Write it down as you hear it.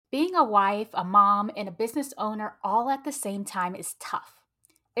Being a wife, a mom, and a business owner all at the same time is tough.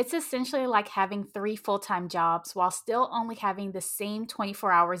 It's essentially like having three full time jobs while still only having the same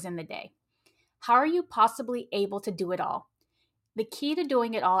 24 hours in the day. How are you possibly able to do it all? The key to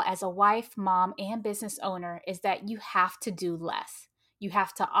doing it all as a wife, mom, and business owner is that you have to do less. You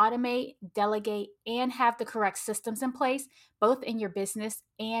have to automate, delegate, and have the correct systems in place, both in your business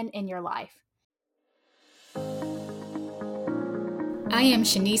and in your life. I am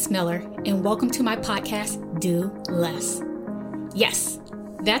Shanice Miller, and welcome to my podcast, Do Less. Yes,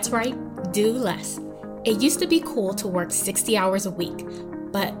 that's right, do less. It used to be cool to work 60 hours a week,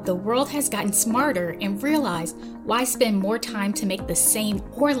 but the world has gotten smarter and realized why spend more time to make the same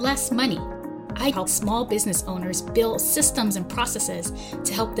or less money. I help small business owners build systems and processes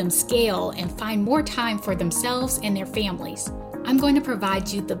to help them scale and find more time for themselves and their families. I'm going to provide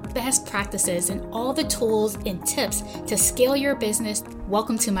you the best practices and all the tools and tips to scale your business.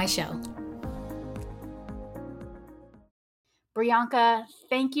 Welcome to my show. Brianca,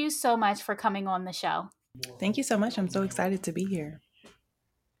 thank you so much for coming on the show. Thank you so much. I'm so excited to be here.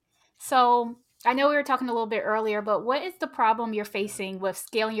 So, I know we were talking a little bit earlier, but what is the problem you're facing with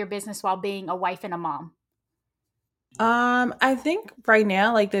scaling your business while being a wife and a mom? I think right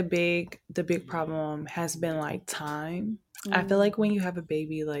now, like the big problem has been like time. I feel Mm, like when you have a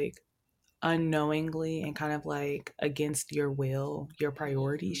baby, like unknowingly and kind of like against your will, your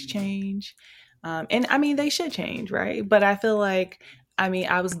priorities change. And I mean, they should change, right? But I feel like, I mean,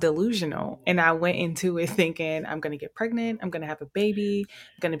 I was delusional and I went into it thinking I'm going to get pregnant, I'm going to have a baby,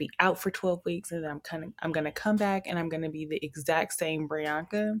 I'm going to be out for 12 weeks, and then I'm going to come back and I'm going to be the exact same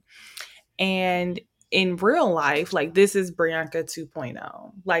Brianca. And in real life, like this is Brianca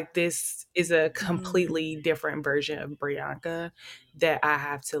 2.0. Like this is a mm, completely different version of Brianca that I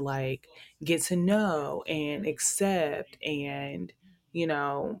have to like get to know and accept and, you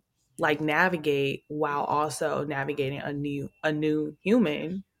know, like navigate while also navigating a new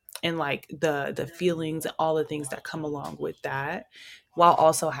human and like the feelings and all the things that come along with that while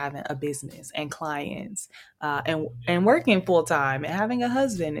also having a business and clients and working full time and having a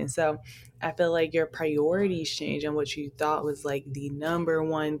husband. And so I feel like your priorities change and what you thought was like the number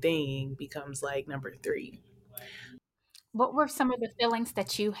one thing becomes like number three. What were some of the feelings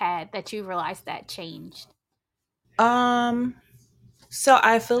that you had that you realized that changed? Um, so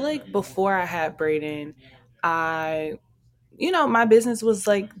I feel like before I had Braden, I my business was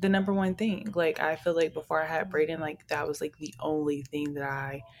like the number one thing. Like I feel like before I had Braden, like that was like the only thing that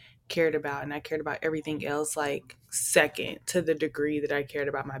I cared about. And I cared about everything else like second to the degree that I cared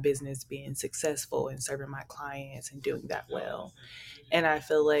about my business being successful and serving my clients and doing that well. And I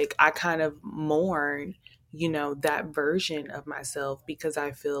feel like I kind of mourn, that version of myself because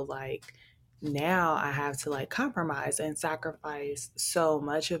I feel like now I have to like compromise and sacrifice so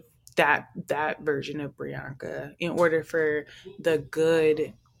much of that version of Brianca in order for the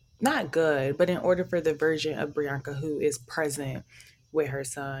good, not good, but in order for the version of Brianca who is present with her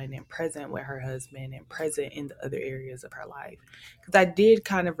son and present with her husband and present in the other areas of her life. Because I did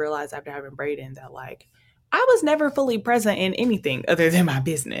kind of realize after having Braden that like I was never fully present in anything other than my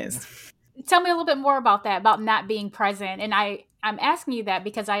business. Tell me a little bit more about that, about not being present. And I'm asking you that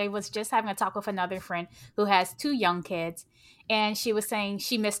because I was just having a talk with another friend who has two young kids, and she was saying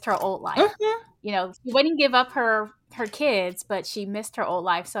she missed her old life. Mhm. She wouldn't give up her kids, but she missed her old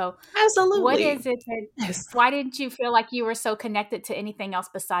life. So, what Absolutely. is it that? Yes. Why didn't you feel like you were so connected to anything else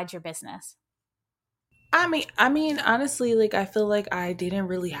besides your business? I mean, honestly, like I feel like I didn't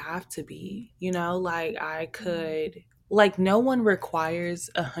really have to be, like I Mm, could, like no one requires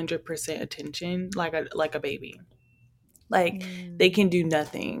 100% attention like a baby. Like they mm. can do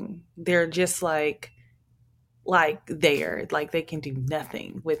nothing. They're just like there, like they can do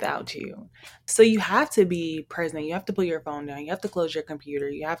nothing without you. So you have to be present. You have to put your phone down. You have to close your computer.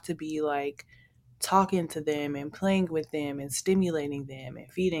 You have to be like talking to them and playing with them and stimulating them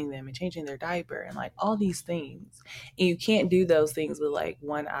and feeding them and changing their diaper and like all these things. And you can't do those things with like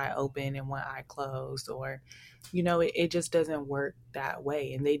one eye open and one eye closed or it just doesn't work that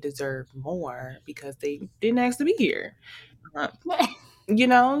way and they deserve more because they didn't ask to be here. Uh,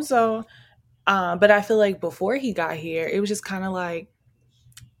 so but I feel like before he got here, it was just kind of like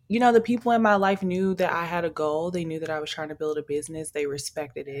the people in my life knew that I had a goal. They knew that I was trying to build a business. They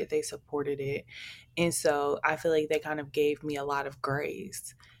respected it. They supported it. And so I feel like they kind of gave me a lot of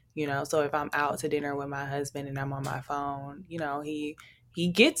grace. So if I'm out to dinner with my husband and I'm on my phone, he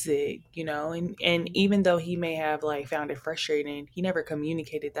gets it, and even though he may have like found it frustrating, he never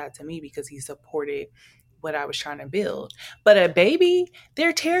communicated that to me because he supported what I was trying to build. But a baby,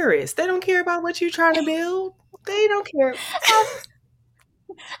 they're terrorists. They don't care about what you're trying to build. They don't care.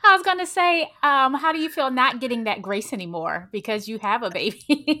 I was gonna say, how do you feel not getting that grace anymore because you have a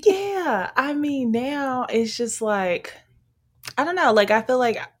baby? Yeah, I mean, now it's just like I don't know, like I feel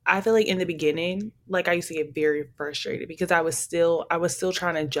like in the beginning, like I used to get very frustrated because I was still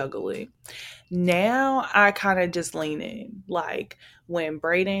trying to juggle it. Now I kind of just lean in. Like when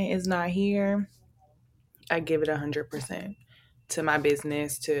Braden is not here, I give it 100% to my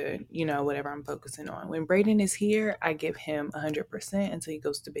business, to whatever I'm focusing on. When Braden is here, I give him 100% until he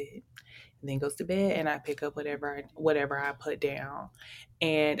goes to bed. And then goes to bed, and I pick up whatever I put down.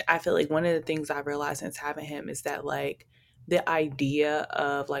 And I feel like one of the things I've realized since having him is that like the idea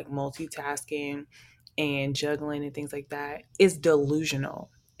of like multitasking and juggling and things like that is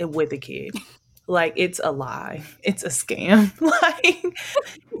delusional with a kid. Like it's a lie. It's a scam. Like,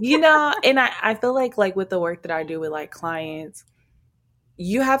 and I feel like with the work that I do with like clients,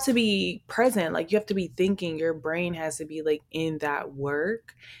 you have to be present. Like you have to be thinking. Your brain has to be like in that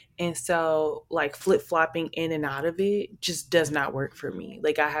work. And so like flip flopping in and out of it just does not work for me.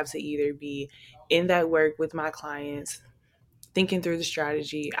 Like I have to either be in that work with my clients, thinking through the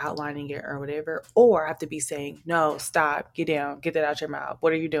strategy, outlining it or whatever, or I have to be saying, no, stop, get down, get that out your mouth.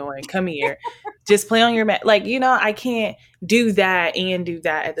 What are you doing? Come here. Just play on your mat. Like, I can't do that and do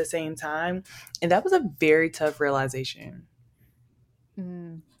that at the same time. And that was a very tough realization.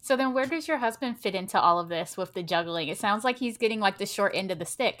 Mm. So then, where does your husband fit into all of this with the juggling? It sounds like he's getting like the short end of the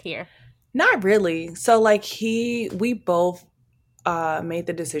stick here. Not really. So like we both made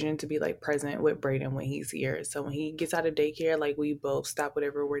the decision to be like present with Braden when he's here. So when he gets out of daycare, like we both stop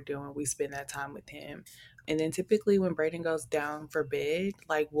whatever we're doing. We spend that time with him. And then typically when Braden goes down for bed,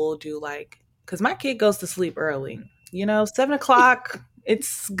 like we'll do like, because my kid goes to sleep early, 7 o'clock,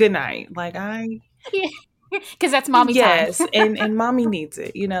 it's good night. Like Yeah, because that's mommy time. yes, and mommy needs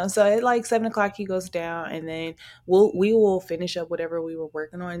it, So at like 7 o'clock he goes down, and then we will finish up whatever we were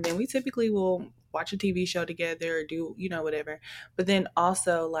working on. And then we typically will watch a TV show together or do whatever. But then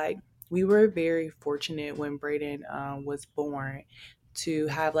also like we were very fortunate when Braden was born to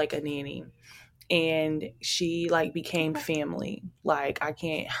have like a nanny, and she like became family. Like I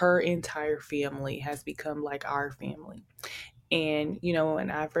can't. Her entire family has become like our family. And, when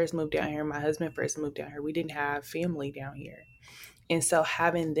I first moved down here, my husband first moved down here, we didn't have family down here. And so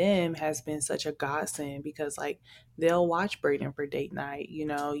having them has been such a godsend because, like, they'll watch Braden for date night.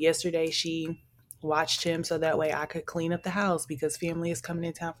 Yesterday she watched him so that way I could clean up the house because family is coming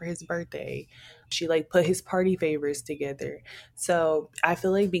in town for his birthday. She, like, put his party favors together. So I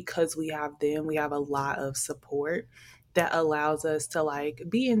feel like because we have them, we have a lot of support that allows us to like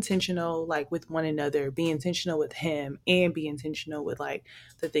be intentional like with one another, be intentional with him, and be intentional with like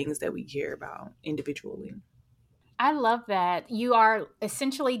the things that we care about individually. I love that you are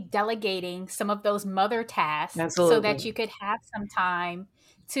essentially delegating some of those mother tasks so that Absolutely. you could have some time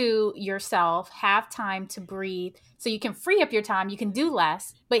to yourself, have time to breathe, so you can free up your time. You can do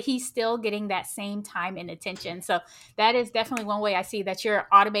less, but he's still getting that same time and attention. So that is definitely one way I see that you're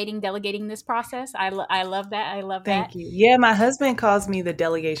automating, delegating this process. I love that. I love that. Thank you. Yeah, my husband calls me the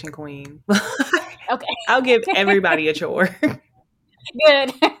delegation queen. Okay. I'll give everybody a chore.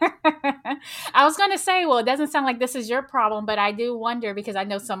 Good. I was going to say, well, it doesn't sound like this is your problem, but I do wonder because I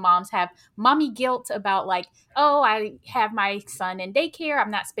know some moms have mommy guilt about like, oh, I have my son in daycare.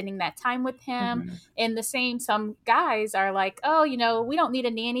 I'm not spending that time with him. Mhm. And the same, some guys are like, oh, we don't need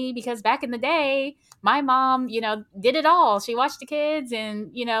a nanny because back in the day, my mom, did it all. She watched the kids and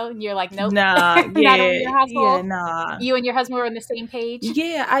you're like, nope, Nah, not on yeah, your yeah, household. nah. You and your husband were on the same page.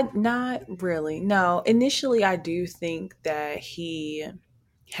 Yeah, I not really. No, initially I do think that he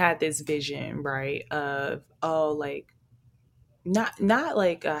had this vision, right, of like not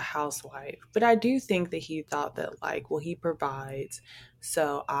like a housewife, but I do think that he thought that like, well, he provides,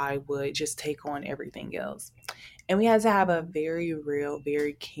 so I would just take on everything else. And we had to have a Mhm. very real,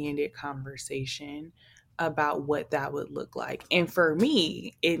 very candid conversation about what that would look like. And for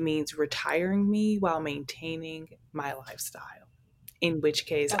me, it means retiring me while maintaining my lifestyle, in which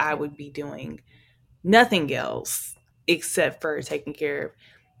case I Okay. would be doing nothing else except for taking care of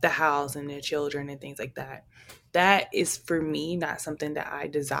the house and the children and things like that. That is for me not something that I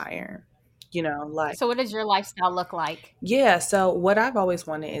desire. Like, So what does your lifestyle look like? yeah, so what I've always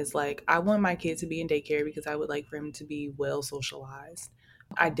wanted is like I want my kid to be in daycare because I would like for him to be well socialized.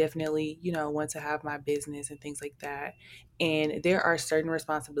 I definitely, want to have my business and things like that. And there are certain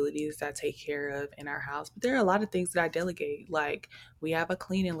responsibilities that I take care of in our house, but there are a lot of things that I delegate. Like we have a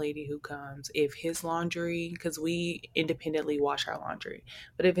cleaning lady who comes. If his laundry, because we independently wash our laundry,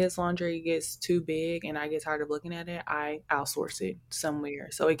 but if his laundry gets too big and I get tired of looking at it, I outsource it somewhere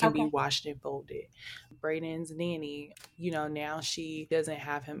so it can be Okay. washed and folded. Braden's nanny, now she doesn't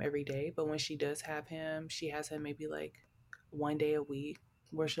have him every day, but when she does have him, she has him maybe like one day a week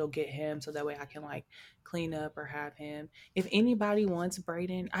where she'll get him so that way I can like clean up or have him. If anybody wants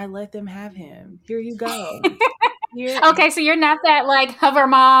Braden, I let them have him. Here you go. Here, Okay, so you're not that like hover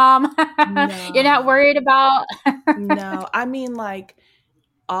mom. You're not no, worried about. no. I mean, like,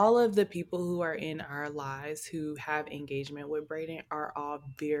 all of the people who are in our lives who have engagement with Braden are all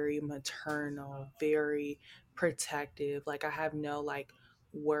very maternal, very protective. Like I have no like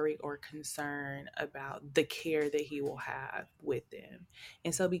worry or concern about the care that he will have with them.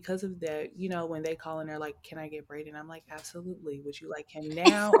 And so because of that, when they call and they're like, "Can I get Braden?" I'm like, "Absolutely. Would you like him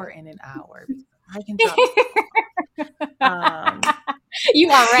now or in an hour? Because I can drop him off."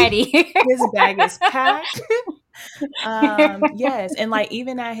 You are ready. His bag is packed. Yes, and like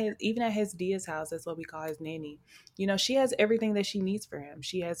even at his Dia's house, that's what we call his nanny. She has everything that she needs for him.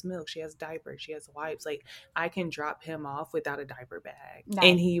 She has milk, she has diapers, she has wipes. Like I can drop him off without a diaper bag,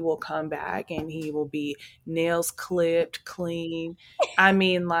 and Nice. he will come back, and he will be nails clipped, clean. I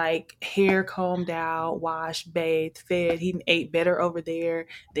mean, like hair combed out, washed, bathed, fed. He ate better over there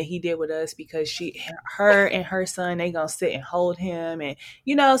than he did with us because her and her son, they gonna sit and hold him, and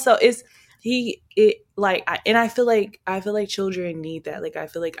so it's he it like and I feel like children need that. Like I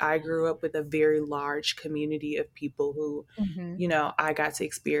feel like I grew up with a very large community of people who Hmm. I got to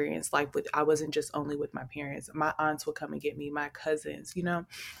experience life with. I wasn't just only with my parents. My aunts would come and get me, my cousins,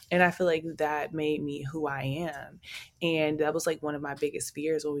 and I feel like that made me who I am. And that was like one of my biggest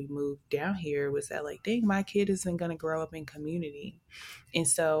fears when we moved down here was that like, dang, my kid isn't going to grow up in community. And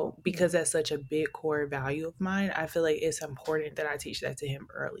so, Yeah. because that's such a big core value of mine, I feel like it's important that I teach that to him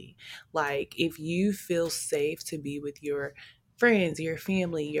early. Like, if you feel safe to be with your friends, your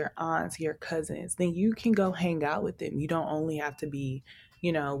family, your aunts, your cousins, then you can go hang out with them. You don't only have to be,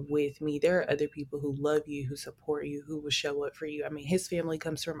 with me. There are other people who love you, who support you, who will show up for you. I mean, his family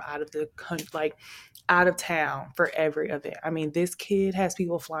comes from out of the country, like out of town for every event. I mean, this kid has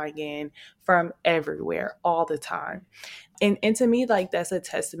people flying in from everywhere all the time. And to me, like that's a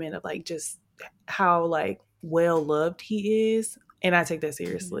testament of like just how like well loved he is. And I take that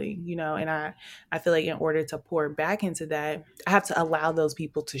Mhm. seriously, and I feel like in order to pour back into that, I have to allow those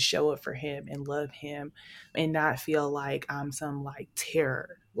people to show up for him and love him and not feel like I'm some like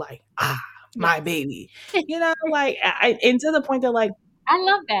terror, like, my Yes. baby, like and to the point that like, I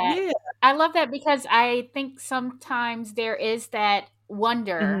love that. yeah, I love that because I think sometimes there is that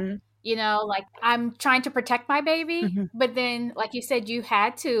wonder, hmm like I'm trying to protect my baby, hmm but then, like you said, you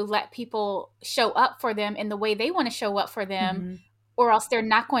had to let people show up for them in the way they want to show up for them, hmm or else they're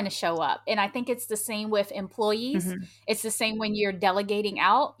not going to show up. And I think it's the same with employees. hmm It's the same when you're delegating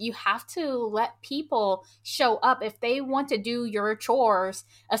out. You have to let people show up. If they want to do your chores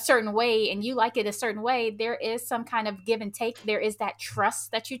a certain way and you like it a certain way, there is some kind of give and take. There is that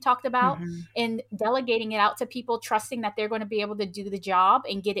trust that you talked about hmm in delegating it out to people, trusting that they're going to be able to do the job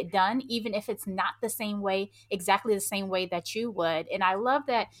and get it done, even if it's not the same way, exactly the same way that you would. And I love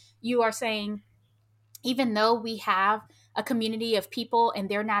that you are saying, even though we have a community of people and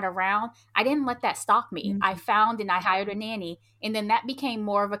they're not around, I didn't let that stop me. I hmm found and I hired a nanny. And then that became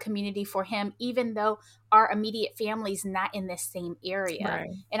more of a community for him, even though our immediate family's not in this same area.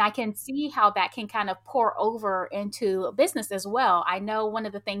 right. And I can see how that can kind of pour over into a business as well. I know one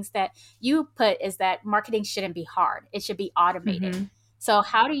of the things that you put is that marketing shouldn't be hard, it should be automated. hmm So,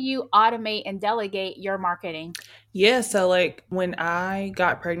 how do you automate and delegate your marketing? Yeah, so like when I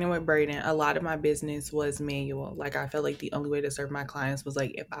got pregnant with Braden, a lot of my business was manual. Like I felt like the only way to serve my clients was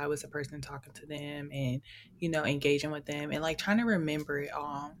like if I was a person talking to them and, engaging with them and like trying to remember it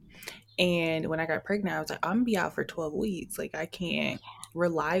all. And when I got pregnant, I was like, I'm gonna be out for 12 weeks. Like I can't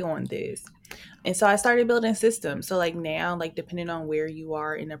rely on this. And so I started building systems. So like now, like depending on where you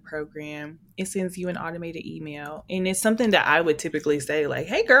are in the program, it sends you an automated email. And it's something that I would typically say, like,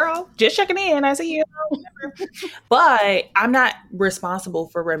 hey girl, just checking in. I see you. But I'm not responsible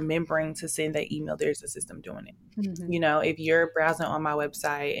for remembering to send that email. There's a system doing it. Hmm. If you're browsing on my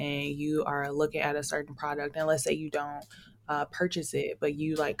website and you are looking at a certain product, and let's say you don't purchase it, but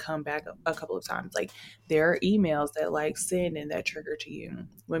you like come back a couple of times, like there are emails that like send and that trigger to you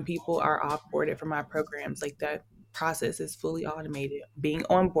when people are offboarded from my programs like that. process is fully automated. Being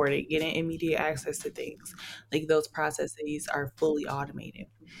onboarded, getting immediate access to things, like those processes are fully automated.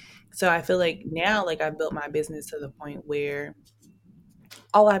 So I feel like now, like I built my business to the point where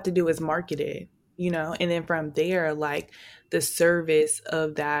all I have to do is market it, and then from there, like the service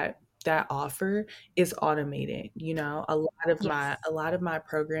of that offer is automated. Yes. A lot of my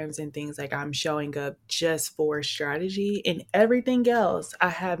programs and things, like I'm showing up just for strategy, and everything else I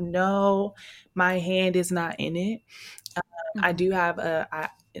have no my hand is not in it. I Hmm. do have I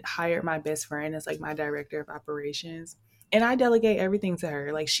hired my best friend as like my director of operations. And I delegate everything to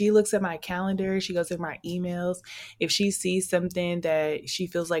her. Like she looks at my calendar, she goes through my emails. If she sees something that she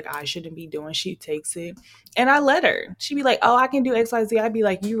feels like I shouldn't be doing, she takes it. And I let her. She'd be like, "Oh, I can do XYZ." I'd be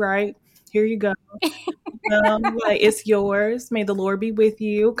like, "You right. Here you go. Like it's yours. May the Lord be with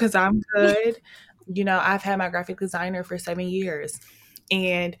you, because I'm good." I've had my graphic designer for 7 years.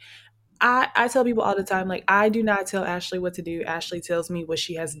 And I tell people all the time, like, I do not tell Ashley what to do. Ashley tells me what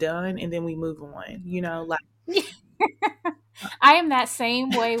she has done, and then we move on, like, I am that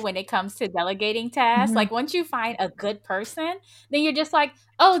same way when it comes to delegating tasks. mhm, Like once you find a good person, then you're just like,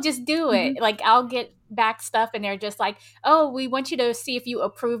 oh, just do it. mhm. Like I'll get back stuff and they're just like, oh, we want you to see if you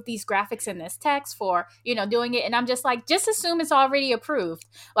approve these graphics in this text for, doing it. And I'm just like, just assume it's already approved.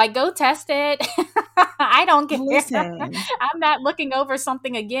 Like go test it. I don't care. Listen, I'm not looking over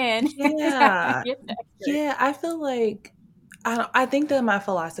something again after yeah, you text it. yeah, I feel like I think that my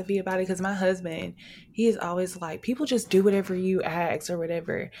philosophy about it, because my husband, he is always like, people just do whatever you ask or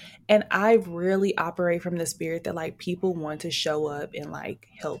whatever. And I really operate from the spirit that like people want to show up and like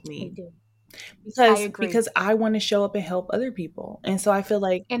help They me, do. I agree. because I want to show up and help other people. And so I feel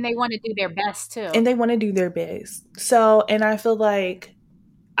like, And they want to do their best too. and they want to do their best. So, and I feel like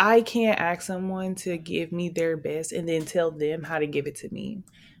I can't ask someone to give me their best and then tell them how to give it to me.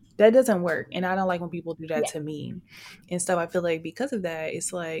 That doesn't work. And I don't like when people do that Yeah. to me. And so I feel like because of that,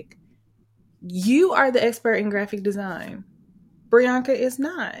 it's like, you are the expert in graphic design. Brianca is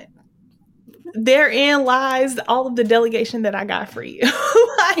not. Therein lies all of the delegation that I got for you.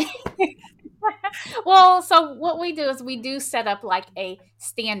 Like, Well, so what we do is we do set up like a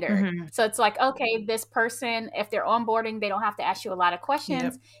standard. mhm. So it's like, okay, this person, if they're onboarding, they don't have to ask you a lot of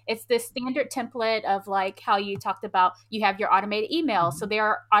questions. Yep. It's this standard template of like how you talked about, you have your automated emails. So Mhm. there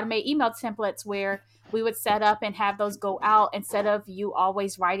are automated email templates where we would set up and have those go out instead of you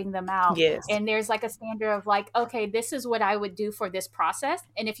always writing them out. Yes. And there's like a standard of like, okay, this is what I would do for this process.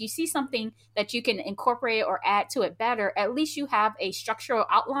 And if you see something that you can incorporate or add to it better, at least you have a structural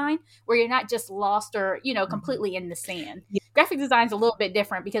outline where you're not just lost or, Mhm. completely in the sand. Yeah. Graphic design is a little bit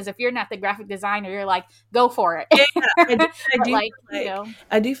different because if you're not the graphic designer, you're like, go for it. Yeah, I But do like, feel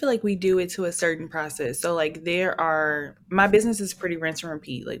I do feel like we do it to a certain process. So like my business is pretty rinse and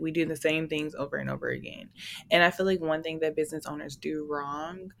repeat. Like we do the same things over and over again. And I feel like one thing that business owners do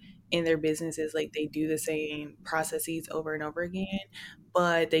wrong in their business is like they do the same processes over and over again,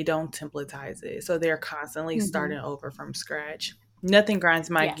 but they don't templatize it. So they're constantly mm-hmm. starting over from scratch. Nothing grinds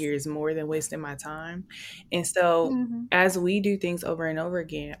my Yes. gears more than wasting my time. And so Mm-hmm. as we do things over and over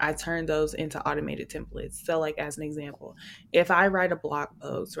again, I turn those into automated templates. So, like, as an example, if I write a blog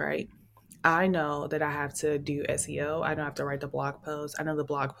post, right? I know that I have to do SEO. I don't have to write the blog post. I know the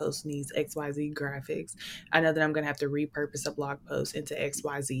blog post needs XYZ graphics. I know that I'm going to have to repurpose a blog post into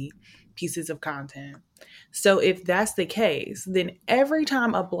XYZ pieces of content. So, if that's the case, then every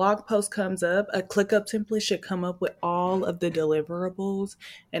time a blog post comes up, a ClickUp template should come up with all of the deliverables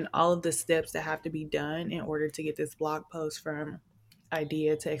and all of the steps that have to be done in order to get this blog post from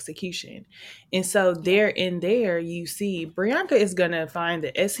idea to execution. And so Yeah. there in there you see Brianca is going to find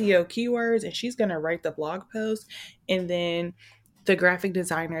the SEO keywords and she's going to write the blog post, and then the graphic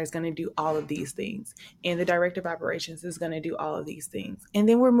designer is going to do all of these things, and the director of operations is going to do all of these things, and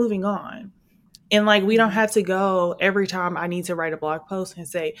then we're moving on. And like we don't Mm-hmm. have to go every time I need to write a blog post and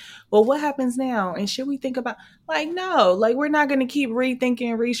say, well, what happens now? And should we think about, like, no, like we're not going to keep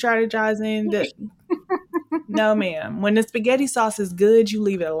rethinking, re-strategizing. No, ma'am. When the spaghetti sauce is good, you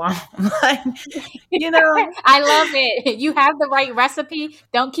leave it alone. Like, you know, I love it. You have the right recipe.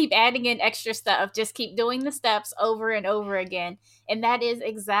 Don't keep adding in extra stuff. Just keep doing the steps over and over again. And that is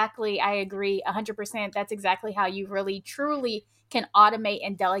exactly, I agree 100%. That's exactly how you really, truly can automate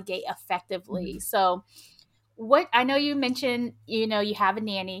and delegate effectively. Mhm. So, what I know you mentioned, you have a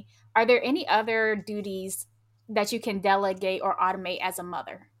nanny. Are there any other duties that you can delegate or automate as a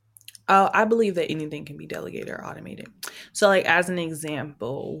mother? I believe that anything can be delegated or automated. So, like as an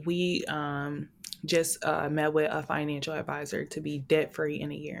example, we just met with a financial advisor to be debt free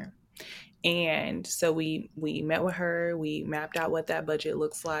in a year. And so we met with her, we mapped out what that budget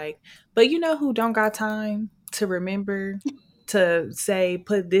looks like. But you know who don't got time? to remember to say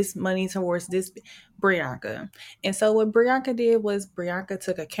put this money towards this Brianca. And so what Brianca did was Brianca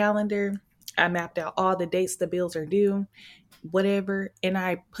took a calendar. I mapped out all the dates the bills are due, whatever, and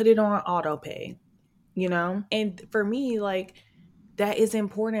I put it on auto pay, you know? And for me, like, that is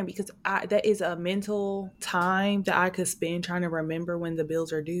important because that is a mental time that I could spend trying to remember when the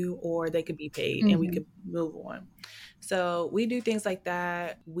bills are due or they could be paid and we Hmm. could move on. So we do things like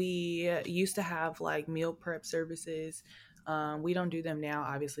that. We used to have like meal prep services. We don't do them now,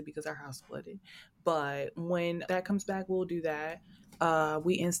 obviously, because our house flooded. But when that comes back, we'll do that.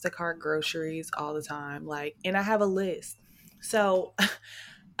 We Instacart groceries all the time. Like, and I have a list. So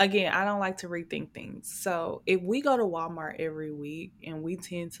again, I don't like to rethink things. So if we go to Walmart every week and we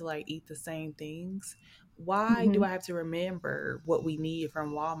tend to like eat the same things, why do Hmm. I have to remember what we need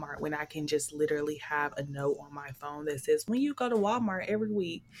from Walmart when I can just literally have a note on my phone that says, when you go to Walmart every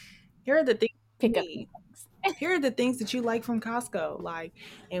week, here are the things you Pick up these need. things. Here are the things that you like from Costco. Like,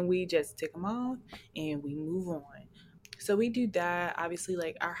 and we just tick them off and we move on. So we do that. Obviously,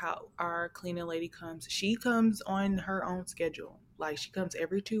 like our cleaning lady comes. She comes on her own schedule. Like she comes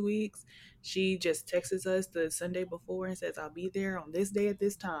every 2 weeks. She just texts us the Sunday before and says, "I'll be there on this day at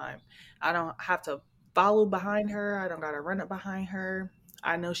this time." I don't have to follow behind her. I don't gotta run up behind her.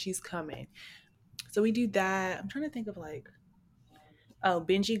 I know she's coming. So we do that. I'm trying to think of like, oh,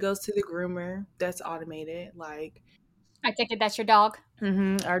 Benji goes to the groomer. That's automated. Like, I take it that's your dog.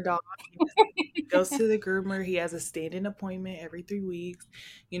 our dog goes to the groomer. He has a stand-in appointment every 3 weeks.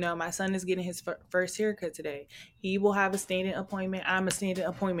 You know, my son is getting his first haircut today. He will have a stand-in appointment. I'm a stand-in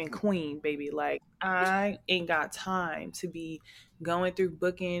appointment queen, baby. Like I ain't got time to be going through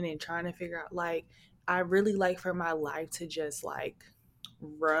booking and trying to figure out. Like I really like for my life to just like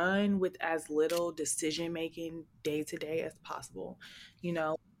run with as little decision making day to day as possible. You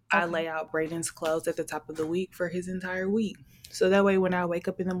know, I Okay. lay out Braden's clothes at the top of the week for his entire week. So that way when I wake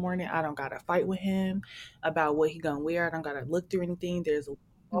up in the morning, I don't gotta fight with him about what he gonna wear. I don't gotta look through anything. There's a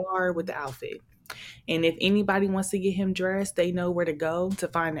bar with Mhm. the outfit. And if anybody wants to get him dressed, they know where to go to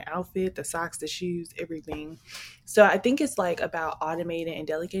find the outfit, the socks, the shoes, everything. So I think it's like about automating and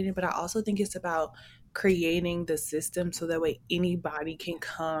delegating, but I also think it's about creating the system so that way anybody can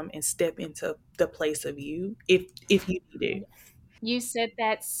come and step into the place of you if you need it. You said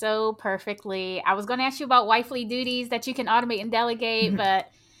that so perfectly. I was going to ask you about wifely duties that you can automate and delegate, Mhm. but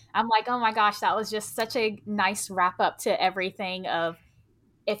I'm like, oh my gosh, that was just such a nice wrap up to everything of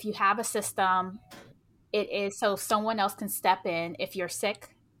if you have a system, it is so someone else can step in if you're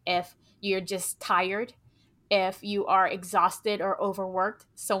sick, if you're just tired, if you are exhausted or overworked,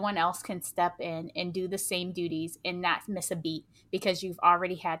 someone else can step in and do the same duties and not miss a beat because you've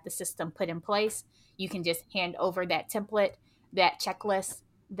already had the system put in place. You can just hand over that template, that checklist,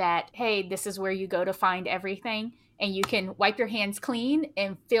 that, hey, this is where you go to find everything. And you can wipe your hands clean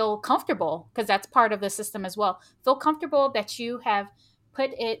and feel comfortable because that's part of the system as well. Feel comfortable that you have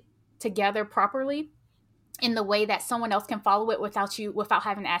put it together properly in the way that someone else can follow it without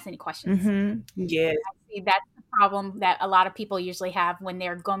having to ask any questions. Yes. See, that's the problem that a lot of people usually have when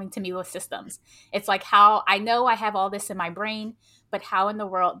they're going to me with systems. It's like, how I know I have all this in my brain, but how in the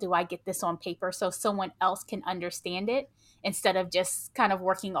world do I get this on paper so someone else can understand it instead of just kind of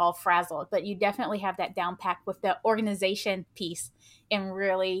working all frazzled? But you definitely have that down packed with the organization piece and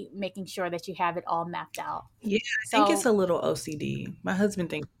really making sure that you have it all mapped out. Yeah, I think it's So, a little OCD. My husband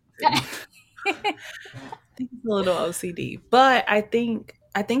thinks too. Think it's a little OCD. But I think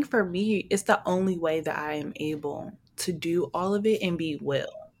for me, it's the only way that I am able to do all of it and be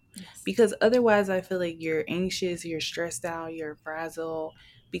well. yes, Because otherwise I feel like you're anxious, you're stressed out, you're frazzled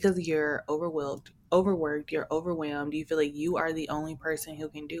because you're overworked, you're overwhelmed. You feel like you are the only person who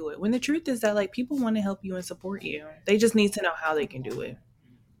can do it. When the truth is that like people want to help you and support you. They just need to know how they can do it.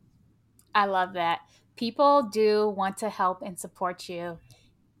 I love that. People do want to help and support you.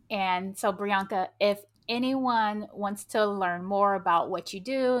 And so, Brianca, if anyone wants to learn more about what you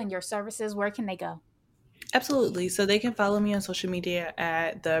do and your services, where can they go? Absolutely. So they can follow me on social media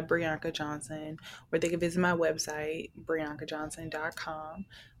at the Brianca Johnson, or they can visit my website, briancajohnson.com.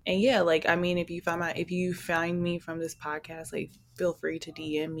 And yeah, like I mean, if you find me from this podcast, like feel free to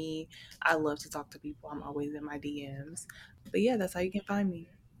DM me. I love to talk to people. I'm always in my DMs. But yeah, that's how you can find me.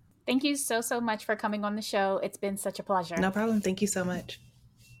 Thank you so, so much for coming on the show. It's been such a pleasure. No problem. Thank you so much.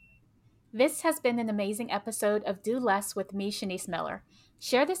 This has been an amazing episode of Do Less with me, Shanice Miller.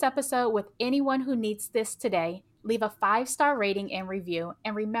 Share this episode with anyone who needs this today. Leave a 5-star rating and review.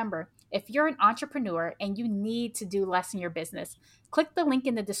 And remember, if you're an entrepreneur and you need to do less in your business, click the link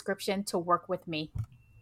in the description to work with me.